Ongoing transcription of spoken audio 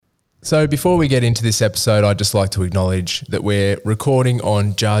So before we get into this episode, I'd just like to acknowledge that we're recording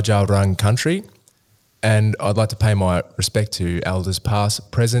on Jar Jar Rung country, and I'd like to pay my respect to elders past,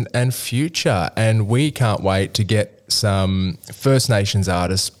 present and future. And we can't wait to get some First Nations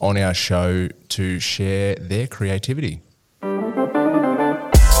artists on our show to share their creativity.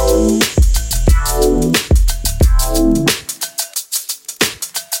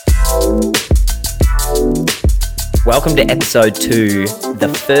 Welcome to episode 2, the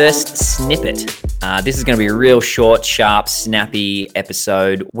first snippet. This is going to be a real short, sharp, snappy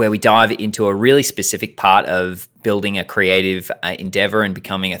episode where we dive into a really specific part of building a creative endeavor and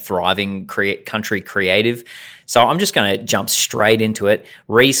becoming a thriving country creative. So I'm just going to jump straight into it.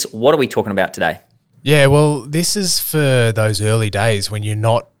 Reece, what are we talking about today? Yeah, well, this is for those early days when you're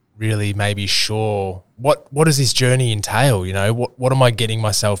not really maybe sure what does this journey entail, you know, what am I getting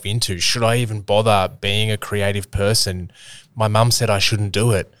myself into? Should I even bother being a creative person? My mum said I shouldn't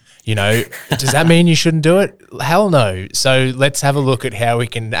do it, you know. Does that mean you shouldn't do it? Hell no. So let's have a look at how we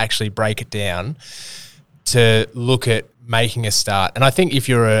can actually break it down to look at making a start. And I think if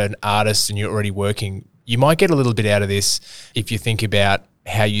you're an artist and you're already working, you might get a little bit out of this if you think about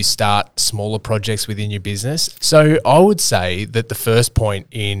how you start smaller projects within your business. So I would say that the first point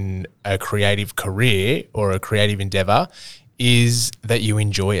in a creative career or a creative endeavor is that you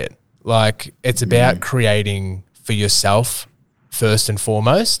enjoy it. Like, it's about creating for yourself first and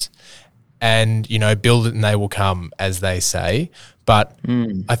foremost, and, you know, build it and they will come, as they say. But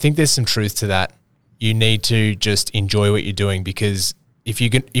I think there's some truth to that. You need to just enjoy what you're doing, because if you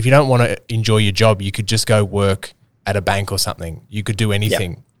don't want to enjoy your job, you could just go work at a bank or something. You could do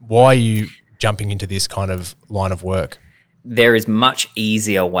anything. Yep. Why are you jumping into this kind of line of work? There is much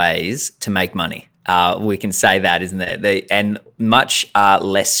easier ways to make money. We can say that, isn't there? And much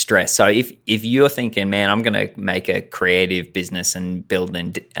less stress. So if you're thinking, man, I'm going to make a creative business and build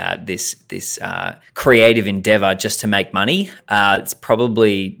this creative endeavor just to make money, it's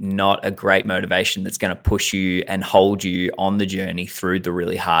probably not a great motivation that's going to push you and hold you on the journey through the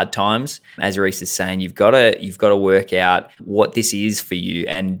really hard times. As Reece is saying, you've got to work out what this is for you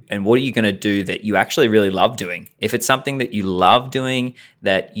and what are you going to do that you actually really love doing. If it's something that you love doing,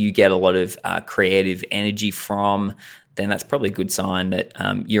 that you get a lot of creative energy from, then that's probably a good sign that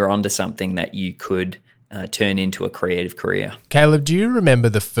you're onto something that you could turn into a creative career. Caleb, do you remember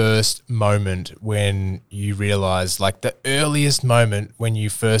the first moment when you realized, like the earliest moment when you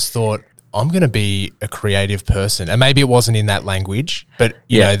first thought, I'm going to be a creative person? And maybe it wasn't in that language, but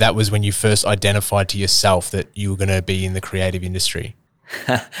you know, that was when you first identified to yourself that you were going to be in the creative industry.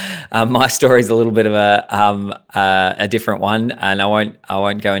 My story is a little bit of a different one, and I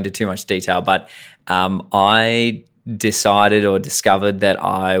won't go into too much detail. But I decided or discovered that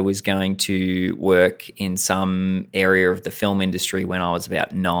I was going to work in some area of the film industry when I was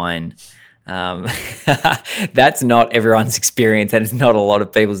about 9. That's not everyone's experience, and it's not a lot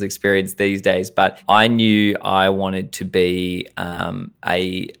of people's experience these days. But I knew I wanted to be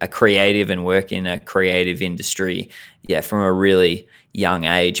a creative and work in a creative industry, from a really young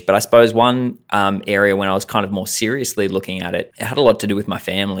age. But I suppose one area when I was kind of more seriously looking at it, it had a lot to do with my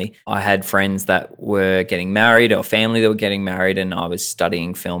family. I had friends that were getting married or family that were getting married, and I was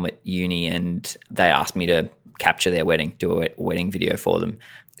studying film at uni, and they asked me to capture their wedding, do a wedding video for them.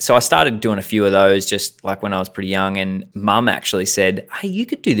 So I started doing a few of those just like when I was pretty young, and mum actually said, hey, you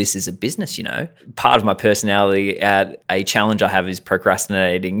could do this as a business, you know. Part of my personality, a challenge I have is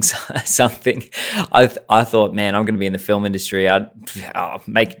procrastinating something. I thought, man, I'm going to be in the film industry.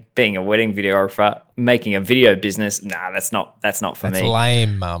 Being a wedding videographer, making a video business, that's not for me. That's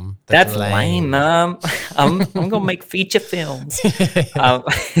lame, mum. That's lame, mum. I'm going to make feature films.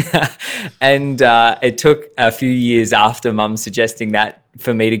 And it took a few years after mum suggesting that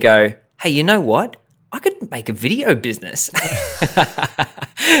for me to go, hey, you know what? I could make a video business.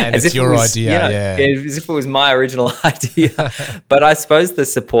 And it's your idea, as if it was my original idea. But I suppose the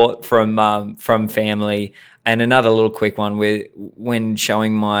support from family. And another little quick one, when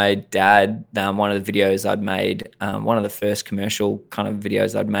showing my dad one of the videos I'd made, one of the first commercial kind of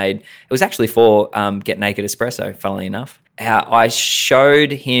videos I'd made, it was actually for Get Naked Espresso, funnily enough. I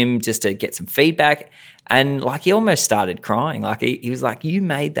showed him just to get some feedback, and like he almost started crying. Like he was like, you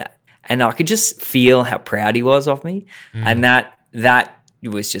made that. And I could just feel how proud he was of me. And that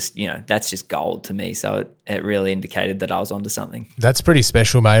was just, that's just gold to me. So it really indicated that I was onto something. That's pretty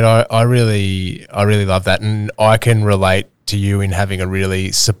special, mate. I really love that. And I can relate to you in having a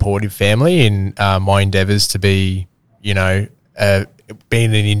really supportive family in my endeavors to be,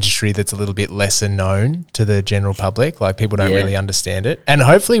 being in an industry that's a little bit lesser known to the general public. Like, people don't really understand it. And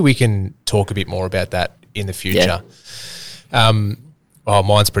hopefully we can talk a bit more about that in the future. Oh,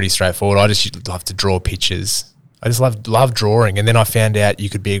 mine's pretty straightforward. I just love to draw pictures. I just love drawing. And then I found out you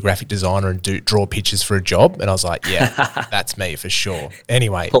could be a graphic designer and draw pictures for a job. And I was like, yeah, that's me for sure.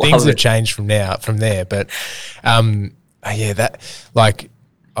 Anyway, things have changed from there. But I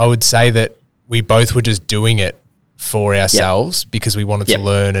would say that we both were just doing it for ourselves because we wanted to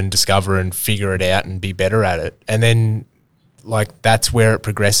learn and discover and figure it out and be better at it. And then that's where it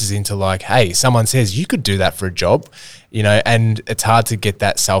progresses into hey, someone says you could do that for a job, and it's hard to get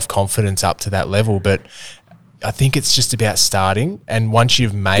that self-confidence up to that level. But I think it's just about starting. And once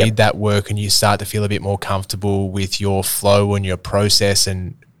you've made that work and you start to feel a bit more comfortable with your flow and your process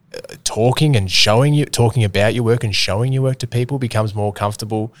and talking about your work and showing your work to people becomes more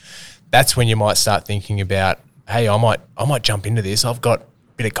comfortable, that's when you might start thinking about, hey, I might jump into this. I've got a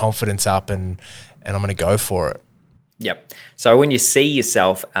bit of confidence up and I'm going to go for it. Yep. So when you see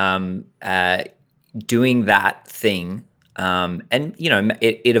yourself doing that thing, and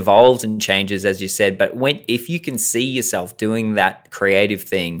it evolves and changes, as you said, but if you can see yourself doing that creative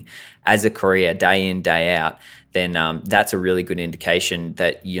thing as a career day in, day out, then that's a really good indication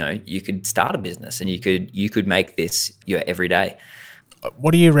that you could start a business and you could make this your everyday.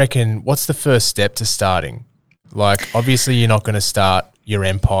 What do you reckon? What's the first step to starting? Obviously you're not going to start your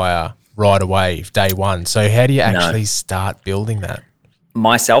empire right away, day one. So how do you actually start building that?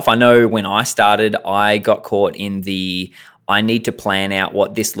 Myself, I know when I started, I got caught in I need to plan out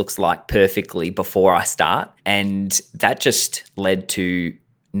what this looks like perfectly before I start. And that just led to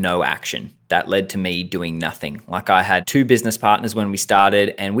no action. That led to me doing nothing. I had 2 business partners when we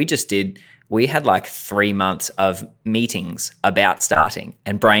started, and we had 3 months of meetings about starting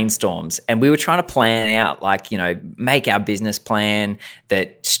and brainstorms. And we were trying to plan out, make our business plan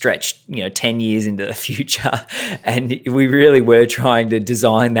that stretched, 10 years into the future. And we really were trying to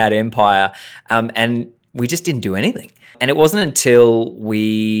design that empire. And we just didn't do anything. And it wasn't until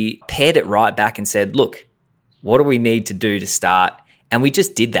we pared it right back and said, look, what do we need to do to start? And we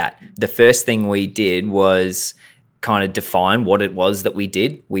just did that. The first thing we did was kind of define what it was that we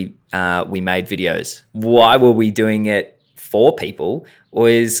did. We made videos. Why were we doing it for people?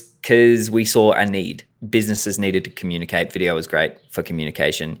 Was because we saw a need. Businesses needed to communicate. Video was great for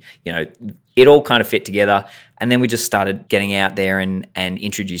communication. It all kind of fit together. And then we just started getting out there and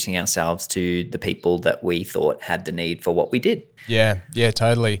introducing ourselves to the people that we thought had the need for what we did. Yeah,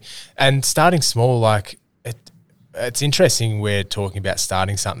 totally. And starting small, it's interesting we're talking about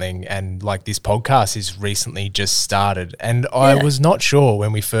starting something, and this podcast is recently just started. And I was not sure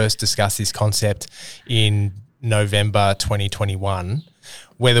when we first discussed this concept in November 2021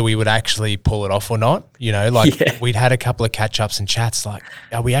 whether we would actually pull it off or not. We'd had a couple of catch-ups and chats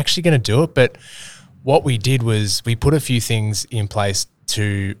are we actually going to do it? But what we did was we put a few things in place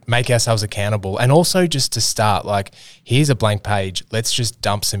to make ourselves accountable, and also just to start, here's a blank page, let's just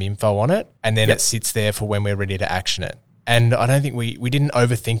dump some info on it, and then it sits there for when we're ready to action it. And I don't think we didn't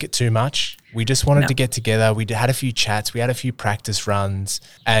overthink it too much. We just wanted to get together. We had a few chats, we had a few practice runs,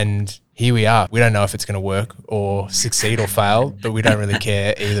 and here we are. We don't know if it's going to work or succeed or fail, but we don't really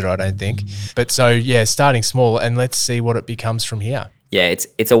care either, I don't think. But so, starting small, and let's see what it becomes from here. Yeah,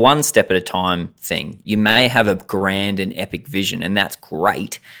 it's a one step at a time thing. You may have a grand and epic vision, and that's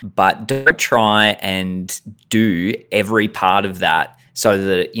great, but don't try and do every part of that so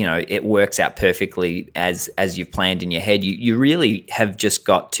that it works out perfectly as you've planned in your head. You really have just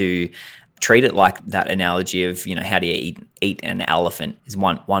got to treat it like that analogy of how do you eat an elephant is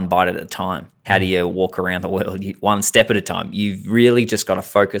one bite at a time. How do you walk around the world? One step at a time. You've really just got to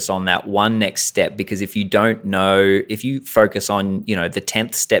focus on that one next step, because if you focus on the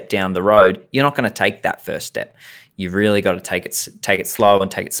 10th step down the road, you're not going to take that first step. You've really got to take it slow and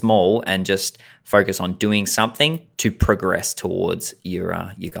take it small, and just focus on doing something to progress towards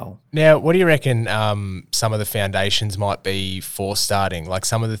your goal. Now, what do you reckon some of the foundations might be for starting?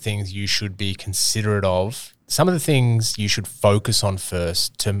 Some of the things you should be considerate of, some of the things you should focus on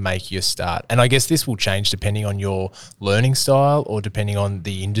first to make your start. And I guess this will change depending on your learning style or depending on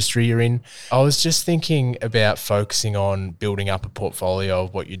the industry you're in. I was just thinking about focusing on building up a portfolio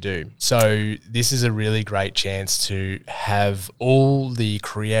of what you do. So this is a really great chance to have all the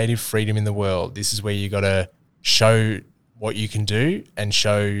creative freedom in the world. This is where you got to show what you can do and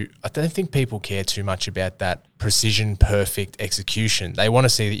show. I don't think people care too much about that precision, perfect execution. They want to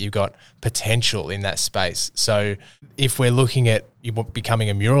see that you've got potential in that space. So if we're looking at becoming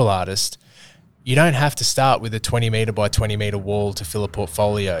a mural artist, you don't have to start with a 20 meter by 20 meter wall to fill a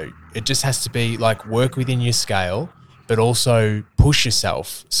portfolio. It just has to be work within your scale, but also push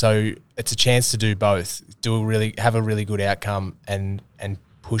yourself. So it's a chance to do both, have a really good outcome and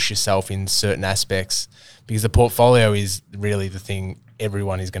push yourself in certain aspects, because the portfolio is really the thing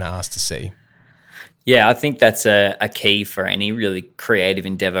everyone is going to ask to see. Yeah, I think that's a key for any really creative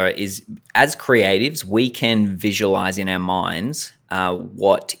endeavor is as creatives, we can visualize in our minds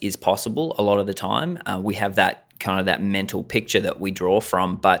what is possible a lot of the time. We have that kind of that mental picture that we draw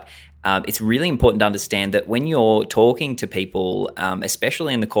from, but it's really important to understand that when you're talking to people,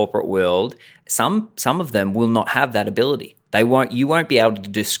 especially in the corporate world, some of them will not have that ability. You won't be able to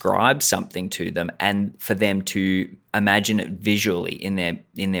describe something to them and for them to imagine it visually in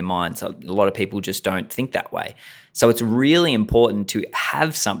their minds. A lot of people just don't think that way. So it's really important to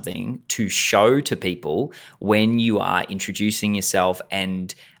have something to show to people when you are introducing yourself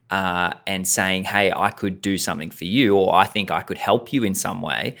and saying, hey, I could do something for you, or I think I could help you in some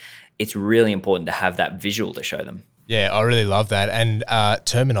way. It's really important to have that visual to show them. Yeah, I really love that. And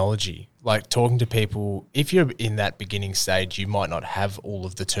terminology, like talking to people, if you're in that beginning stage, you might not have all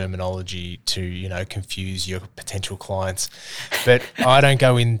of the terminology to, confuse your potential clients. But I don't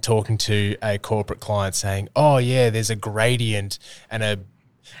go in talking to a corporate client saying, oh yeah, there's a gradient and a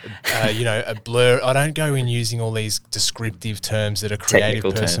blur. I don't go in using all these descriptive terms that a creative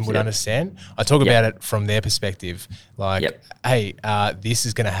Technical person terms, would yep. understand. I talk about it from their perspective, like, Yep. hey, this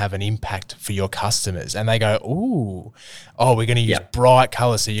is going to have an impact for your customers. And they go, we're going to use bright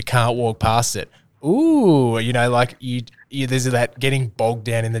colors so you can't walk past it. There's that getting bogged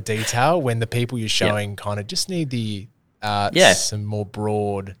down in the detail when the people you're showing kind of just need the some more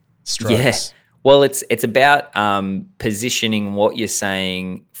broad strokes. Yeah. Well, it's about positioning what you're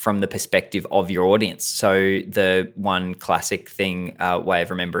saying from the perspective of your audience. So the one classic way of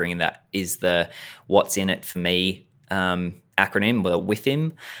remembering that is the "What's in it for me" acronym, well, with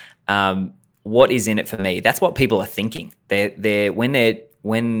him. What is in it for me? That's what people are thinking.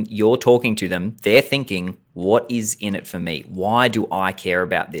 When you're talking to them, they're thinking, "What is in it for me? Why do I care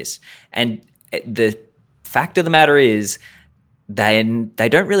about this?" And the fact of the matter is, they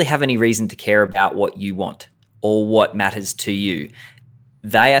don't really have any reason to care about what you want or what matters to you.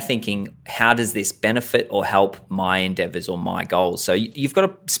 They are thinking, how does this benefit or help my endeavors or my goals? So you've got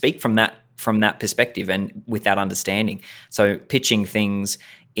to speak from that perspective and with that understanding. So pitching things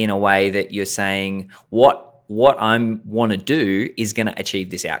in a way that you're saying, what I want to do is going to achieve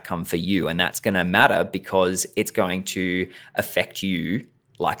this outcome for you, and that's going to matter because it's going to affect you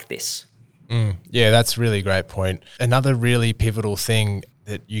like this. Yeah, that's a really great point. Another really pivotal thing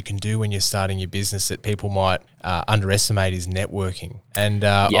that you can do when you're starting your business that people might underestimate is networking. And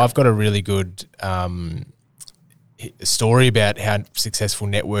I've got a really good story about how successful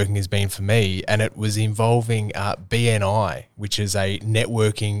networking has been for me, and it was involving BNI, which is a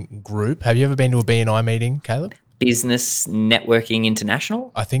networking group. Have you ever been to a BNI meeting, Caleb? Business Networking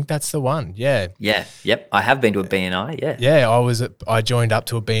International? I think that's the one, yeah. Yeah, yep. I have been to a BNI, yeah. Yeah, I joined up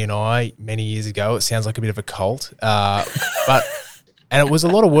to a BNI many years ago. It sounds like a bit of a cult, and it was a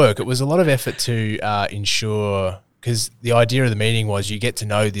lot of work. It was a lot of effort to ensure, because the idea of the meeting was you get to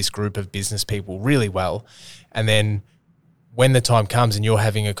know this group of business people really well, and then when the time comes and you're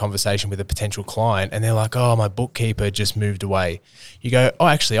having a conversation with a potential client and they're like, oh, my bookkeeper just moved away. You go, oh,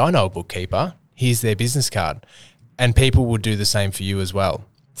 actually, I know a bookkeeper. Here's their business card. And people will do the same for you as well.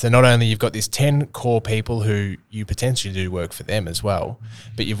 So not only you've got these 10 core people who you potentially do work for them as well,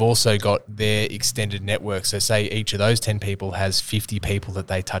 but you've also got their extended network. So say each of those 10 people has 50 people that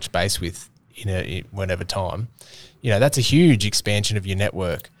they touch base with in whenever time. That's a huge expansion of your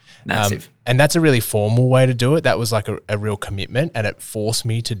network. Massive. And that's a really formal way to do it. That was like a real commitment, and it forced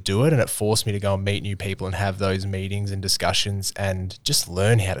me to do it, and it forced me to go and meet new people and have those meetings and discussions and just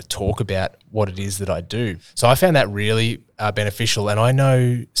learn how to talk about what it is that I do. So I found that really beneficial, and I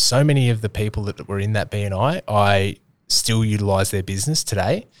know so many of the people that were in that BNI, I still utilize their business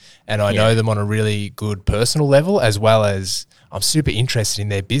today, and I know them on a really good personal level, as well as I'm super interested in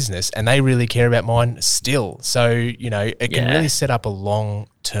their business and they really care about mine still. So, it can really set up a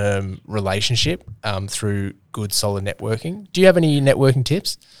long-term relationship through good, solid networking. Do you have any networking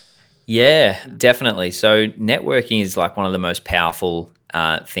tips? Yeah, definitely. So networking is like one of the most powerful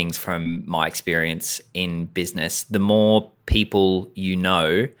things from my experience in business. The more people you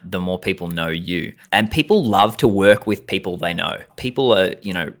know, the more people know you. And people love to work with people they know. People are,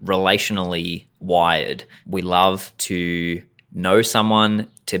 relationally wired. We love to know someone,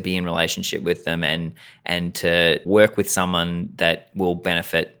 to be in relationship with them, and to work with someone that will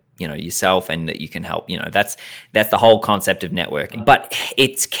benefit yourself and that you can help. That's the whole concept of networking. But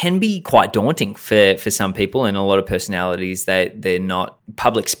it can be quite daunting for some people, and a lot of personalities that they're not.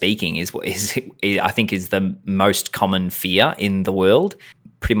 Public speaking is I think is the most common fear in the world.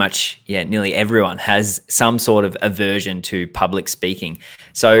 Pretty much, nearly everyone has some sort of aversion to public speaking.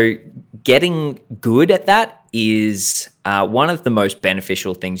 So getting good at that is one of the most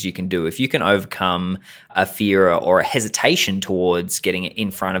beneficial things you can do. If you can overcome a fear or a hesitation towards getting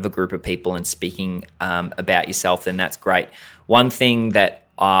in front of a group of people and speaking about yourself, then that's great. One thing that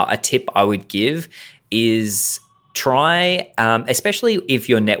a tip I would give is try, especially if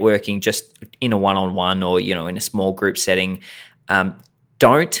you're networking just in a one-on-one or, in a small group setting,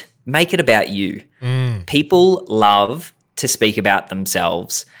 don't make it about you. People love to speak about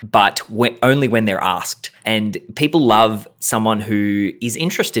themselves, but only when they're asked. And people love someone who is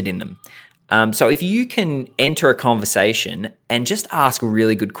interested in them. So if you can enter a conversation and just ask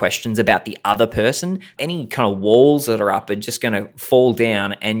really good questions about the other person, any kind of walls that are up are just going to fall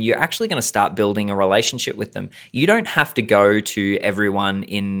down, and you're actually going to start building a relationship with them. You don't have to go to everyone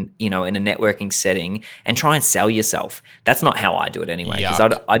in a networking setting and try and sell yourself. That's not how I do it anyway. Because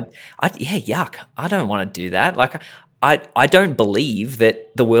yuck. I don't want to do that. Like, I don't believe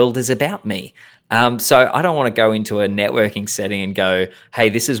that the world is about me. So I don't want to go into a networking setting and go, hey,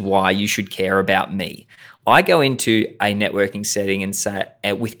 this is why you should care about me. I go into a networking setting and say,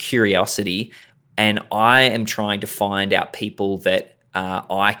 with curiosity, and I am trying to find out people that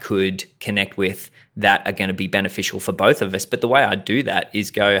I could connect with that are going to be beneficial for both of us. But the way I do that is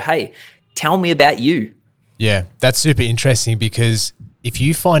go, hey, tell me about you. Yeah, that's super interesting, because if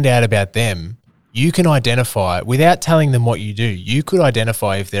you find out about them, you can identify, without telling them what you do, you could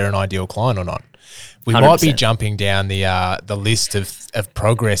identify if they're an ideal client or not. We 100%. Might be jumping down the list of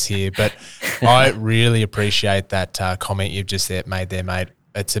progress here, but I really appreciate that comment you've just made there, mate.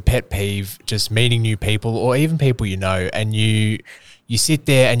 It's a pet peeve, just meeting new people or even people you know, and you sit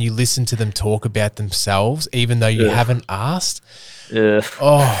there and you listen to them talk about themselves even though you haven't asked.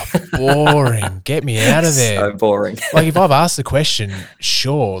 Oh, boring. Get me out of there. So boring. Like, if I've asked the question,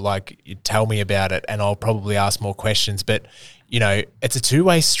 sure, like, you tell me about it and I'll probably ask more questions, but it's a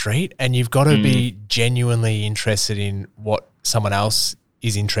two-way street, and you've got to be genuinely interested in what someone else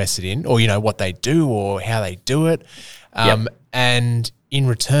is interested in, or, what they do or how they do it. And in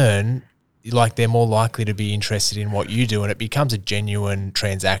return, like, they're more likely to be interested in what you do, and it becomes a genuine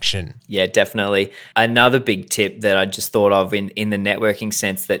transaction. Yeah, definitely. Another big tip that I just thought of in the networking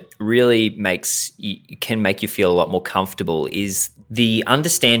sense that really can make you feel a lot more comfortable is the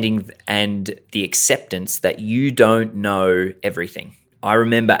understanding and the acceptance that you don't know everything. I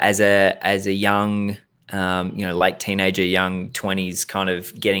remember as a young, late teenager, young 20s, kind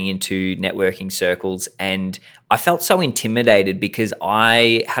of getting into networking circles, and I felt so intimidated because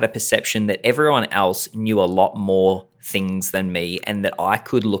I had a perception that everyone else knew a lot more things than me, and that I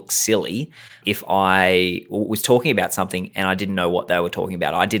could look silly if I was talking about something and I didn't know what they were talking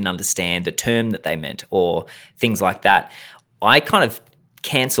about. I didn't understand the term that they meant or things like that. I kind of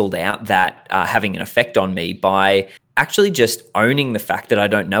cancelled out that having an effect on me by actually just owning the fact that I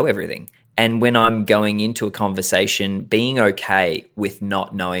don't know everything. And when I'm going into a conversation, being okay with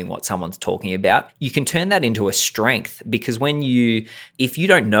not knowing what someone's talking about, you can turn that into a strength, because if you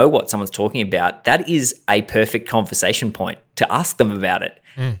don't know what someone's talking about, that is a perfect conversation point to ask them about it.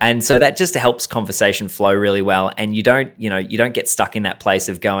 And so that just helps conversation flow really well. And you don't get stuck in that place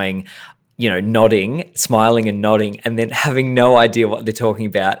of going, smiling and nodding, and then having no idea what they're talking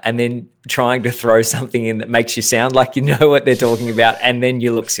about, and then trying to throw something in that makes you sound like you know what they're talking about, and then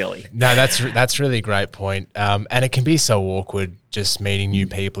you look silly. No, that's really a great point. And it can be so awkward just meeting new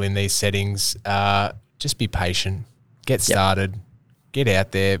people in these settings. Just be patient, get started, get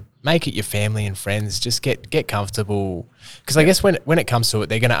out there, make it your family and friends. Just get comfortable, because I guess when it comes to it,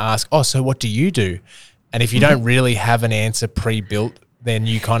 they're going to ask, "Oh, so what do you do?" And if you don't really have an answer pre-built, then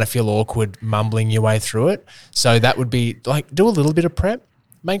you kind of feel awkward mumbling your way through it. So that would be like, do a little bit of prep.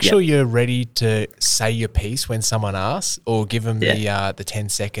 Make sure you're ready to say your piece when someone asks, or give them the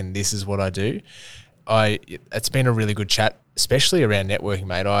 10-second, this is what I do. It's been a really good chat, especially around networking,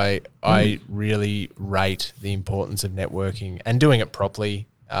 mate. I really rate the importance of networking and doing it properly,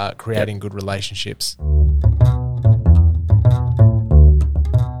 creating good relationships.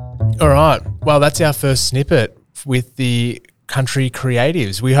 All right. Well, that's our first snippet with the country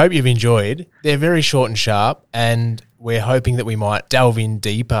creatives. We hope you've enjoyed. They're very short and sharp, and we're hoping that we might delve in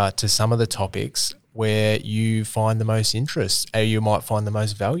deeper to some of the topics where you find the most interest, or you might find the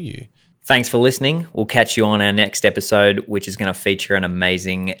most value. Thanks for listening. We'll catch you on our next episode, which is going to feature an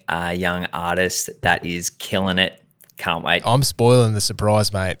amazing young artist that is killing it. Can't wait. I'm spoiling the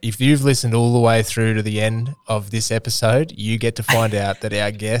surprise, mate. If you've listened all the way through to the end of this episode, you get to find out that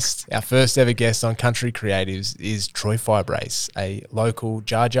our first ever guest on Country Creatives is Troy Fibrace, a local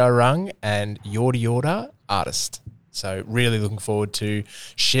Jar Jar Rung and Yorta Yorta artist. So really looking forward to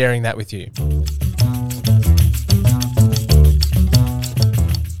sharing that with you.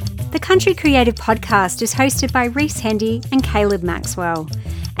 The Country Creative Podcast is hosted by Reece Hendy and Caleb Maxwell.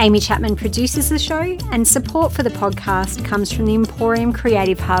 Amy Chapman produces the show, and support for the podcast comes from the Emporium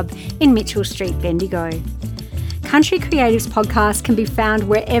Creative Hub in Mitchell Street, Bendigo. Country Creatives Podcast can be found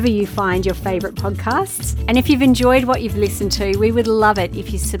wherever you find your favourite podcasts. And if you've enjoyed what you've listened to, we would love it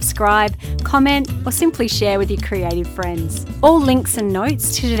if you subscribe, comment, or simply share with your creative friends. All links and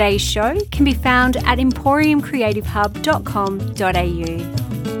notes to today's show can be found at emporiumcreativehub.com.au.